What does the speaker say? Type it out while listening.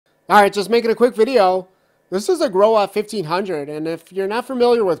All right, just making a quick video. This is a Growatt 1500, and if you're not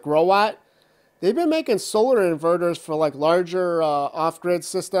familiar with Growatt, they've been making solar inverters for like larger off-grid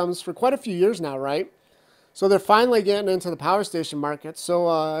systems for quite a few years now, right? So they're finally getting into the power station market. So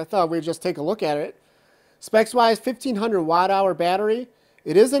I thought we'd just take a look at it. Specs-wise, 1500 watt-hour battery.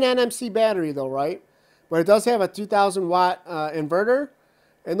 It is an NMC battery though, right? But it does have a 2000 watt inverter.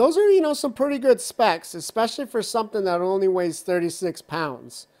 And those are, some pretty good specs, especially for something that only weighs 36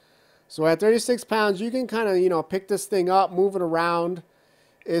 pounds. So at 36 pounds, you can kind of, pick this thing up, move it around.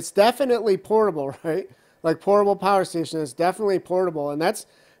 It's definitely portable, right? Like portable power station is definitely portable. And that's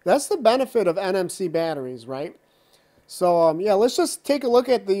the benefit of NMC batteries, right? So, yeah, let's just take a look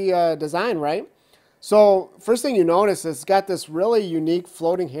at the design, right? So first thing you notice is it's got this really unique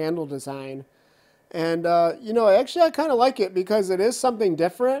floating handle design. And, actually I kind of like it because it is something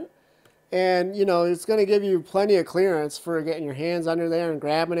different. And, it's going to give you plenty of clearance for getting your hands under there and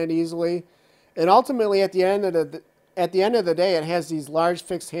grabbing it easily. And ultimately, at the end of the day, it has these large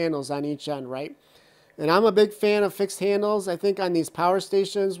fixed handles on each end, right? And I'm a big fan of fixed handles. I think on these power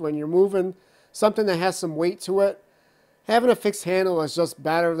stations, when you're moving something that has some weight to it, having a fixed handle is just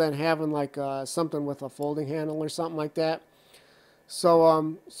better than having like something with a folding handle or something like that.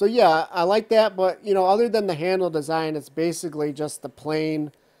 So, yeah, I like that. But, other than the handle design, it's basically just the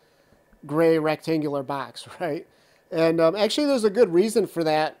plain gray rectangular box, right? And actually there's a good reason for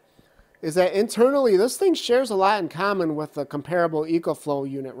that, is that internally this thing shares a lot in common with the comparable EcoFlow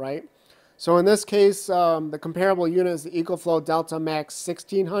unit, right? So in this case, the comparable unit is the EcoFlow Delta Max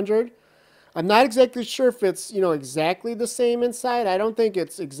 1600. I'm not exactly sure if it's, exactly the same inside. I don't think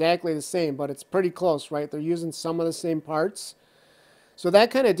it's exactly the same, but it's pretty close, right? They're using some of the same parts. So that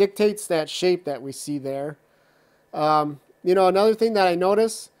kind of dictates that shape that we see there. Another thing that I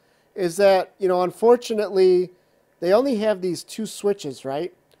notice is that, unfortunately, they only have these two switches,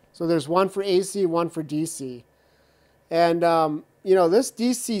 right? So there's one for AC, one for DC. And, this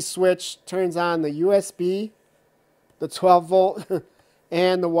DC switch turns on the USB, the 12 volt,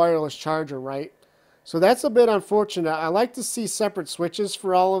 and the wireless charger, right? So that's a bit unfortunate. I like to see separate switches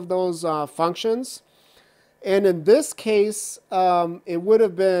for all of those functions. And in this case, it would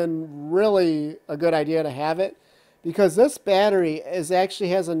have been really a good idea to have it, because this battery actually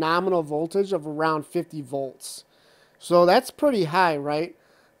has a nominal voltage of around 50 volts. So that's pretty high, right?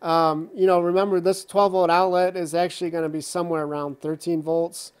 Remember this 12 volt outlet is actually going to be somewhere around 13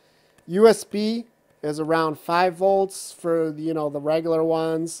 volts. USB is around 5 volts for, the regular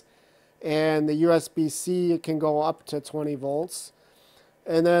ones. And the USB-C, it can go up to 20 volts.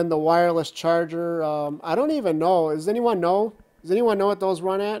 And then the wireless charger, I don't even know. Does anyone know? Does anyone know what those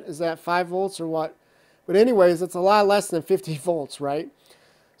run at? Is that 5 volts or what? But anyways, it's a lot less than 50 volts, right?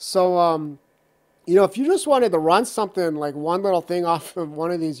 So, if you just wanted to run something like one little thing off of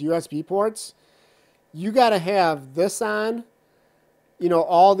one of these USB ports, you got to have this on,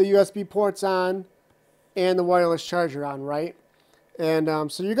 all the USB ports on, and the wireless charger on, right? And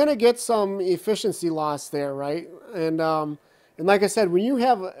so you're going to get some efficiency loss there, right? And like I said, when you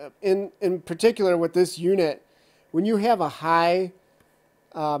have, in particular with this unit, when you have a high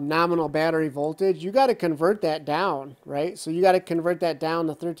nominal battery voltage, you got to convert that down, right? So you got to convert that down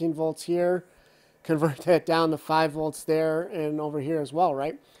to 13 volts here, convert that down to 5 volts there, and over here as well,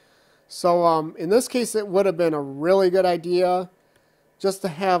 right? So in this case, it would have been a really good idea just to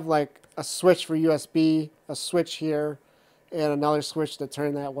have like a switch for USB, a switch here, and another switch to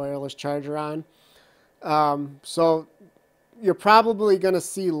turn that wireless charger on. So you're probably going to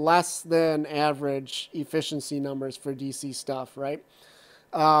see less than average efficiency numbers for DC stuff, right?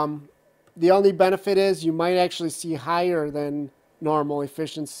 The only benefit is you might actually see higher than normal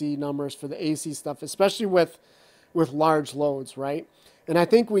efficiency numbers for the AC stuff, especially with large loads, right? And I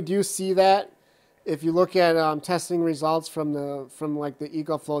think we do see that if you look at testing results from like the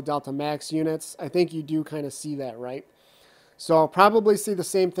EcoFlow Delta Max units. I think you do kind of see that, right? So I'll probably see the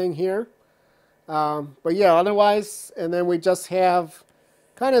same thing here. But yeah, otherwise, and then we just have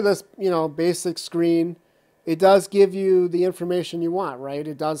kind of this, basic screen. It does give you the information you want, right?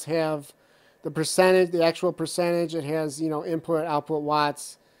 It does have the percentage, the actual percentage. It has, input, output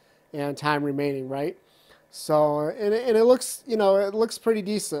watts, and time remaining, right? So, and it looks, it looks pretty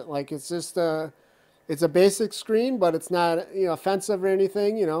decent. Like it's just it's a basic screen, but it's not, offensive or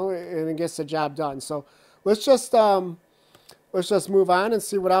anything, and it gets the job done. So let's just move on and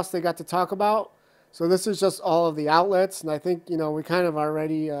see what else they got to talk about. So this is just all of the outlets, and I think, we kind of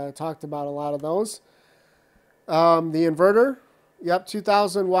already talked about a lot of those. The inverter, yep,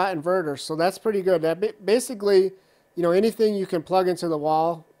 2000 watt inverter. So that's pretty good. That basically, anything you can plug into the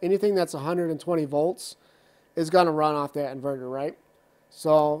wall, anything that's 120 volts is going to run off that inverter, right?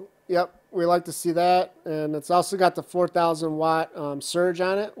 So, Yep, we like to see that. And it's also got the 4,000 watt surge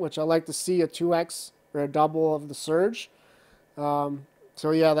on it, which I like to see a 2x or a double of the surge.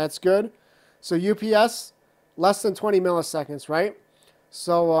 So yeah, that's good. So UPS, less than 20 milliseconds, right?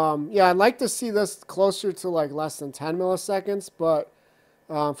 So yeah, I'd like to see this closer to like less than 10 milliseconds, but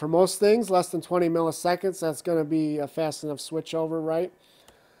for most things, less than 20 milliseconds, that's going to be a fast enough switchover, right?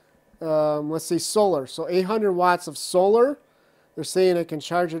 Let's see, solar. So 800 watts of solar. They're saying it can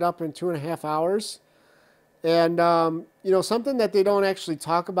charge it up in 2.5 hours. And, you know, something that they don't actually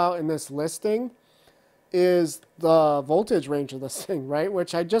talk about in this listing is the voltage range of this thing, right?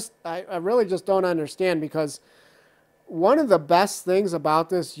 Which I really just don't understand, because one of the best things about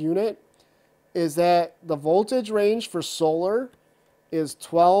this unit is that the voltage range for solar is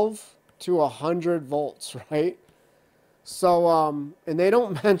 12 to 100 volts, right? So, and they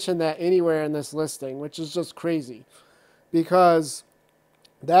don't mention that anywhere in this listing, which is just crazy, because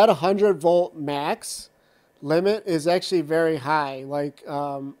that 100 volt max limit is actually very high. Like,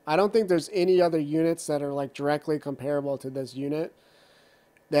 I don't think there's any other units that are like directly comparable to this unit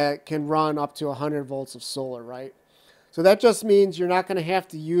that can run up to 100 volts of solar, right? So that just means you're not going to have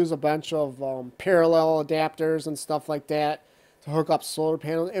to use a bunch of parallel adapters and stuff like that to hook up solar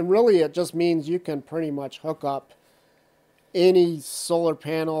panels. And really, it just means you can pretty much hook up any solar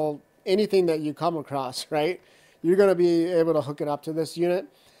panel, anything that you come across, right? You're going to be able to hook it up to this unit.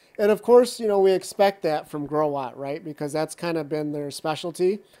 And of course, you know, we expect that from Growatt, right? Because that's kind of been their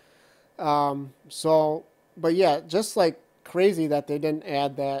specialty. But yeah, just like crazy that they didn't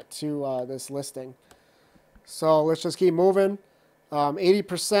add that to this listing. So let's just keep moving.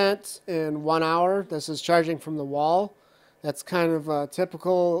 80% in 1 hour. This is charging from the wall. That's kind of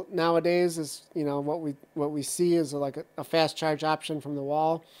typical nowadays. Is, you know, what we see is like a fast charge option from the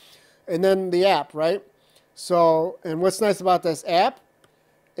wall, and then the app, right? So, and what's nice about this app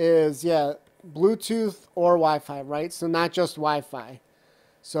is, yeah, Bluetooth or Wi-Fi, right? So not just Wi-Fi.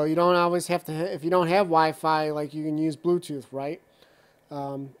 So you don't always have to, if you don't have Wi-Fi, like you can use Bluetooth, right?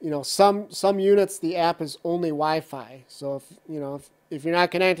 You know, some units, the app is only Wi-Fi. So if, you know, if you're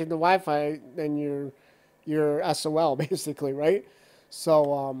not connected to Wi-Fi, then you're SOL basically, right?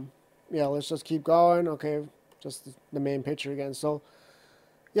 So yeah, let's just keep going. Okay, just the main picture again. So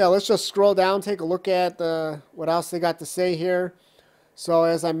yeah, let's just scroll down, take a look at what else they got to say here. So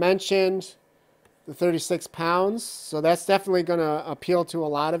as I mentioned, the 36 pounds. So that's definitely going to appeal to a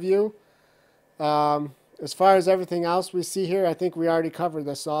lot of you. As far as everything else we see here, I think we already covered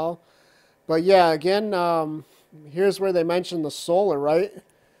this all. But yeah, again, here's where they mention the solar, right?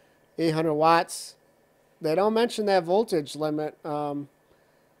 800 watts. They don't mention that voltage limit,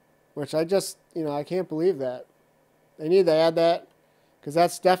 which I just, you know, I can't believe that. They need to add that, because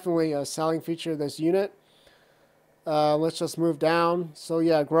that's definitely a selling feature of this unit. Let's just move down. So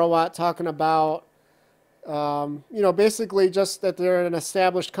yeah, Growatt talking about, you know, basically just that they're an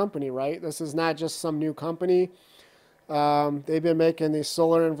established company, right? This is not just some new company. They've been making these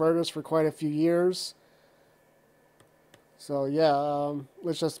solar inverters for quite a few years. So yeah,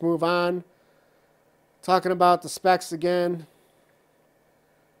 let's just move on. Talking about the specs again.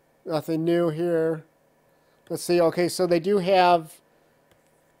 Nothing new here. Let's see. Okay, so they do have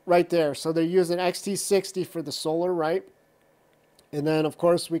right there. So they're using XT60 for the solar, right? And then, of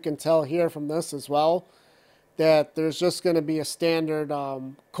course, we can tell here from this as well that there's just going to be a standard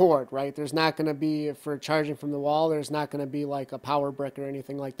cord, right? There's not going to be, for charging from the wall, there's not going to be like a power brick or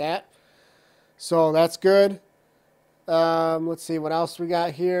anything like that. So that's good. Let's see what else we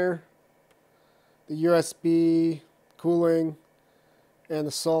got here. The USB cooling and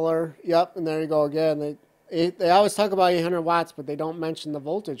the solar. Yep, and there you go again. They always talk about 800 watts, but they don't mention the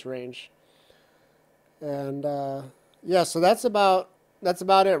voltage range. And yeah, so that's about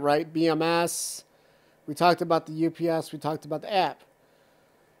it, right? BMS. We talked about the UPS. We talked about the app.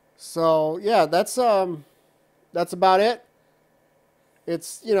 So yeah, that's about it.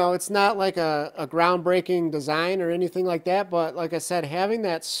 It's, you know, it's not like a groundbreaking design or anything like that, but like I said, having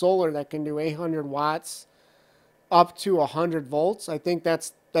that solar that can do 800 watts up to 100 volts, I think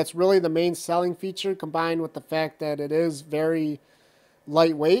that's really the main selling feature, combined with the fact that it is very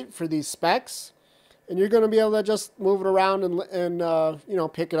lightweight for these specs. And you're going to be able to just move it around and you know,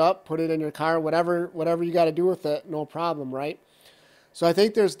 pick it up, put it in your car, whatever you got to do with it, no problem, right? So I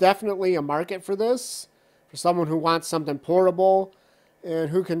think there's definitely a market for this, for someone who wants something portable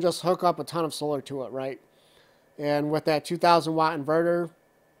and who can just hook up a ton of solar to it, right? And with that 2,000 watt inverter,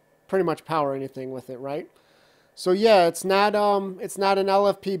 pretty much power anything with it, right? So yeah, it's not an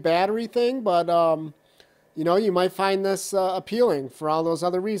LFP battery thing, but you know, you might find this appealing for all those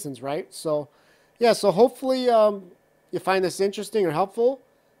other reasons, right? So yeah, so hopefully you find this interesting or helpful.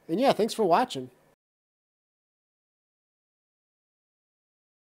 And yeah, thanks for watching.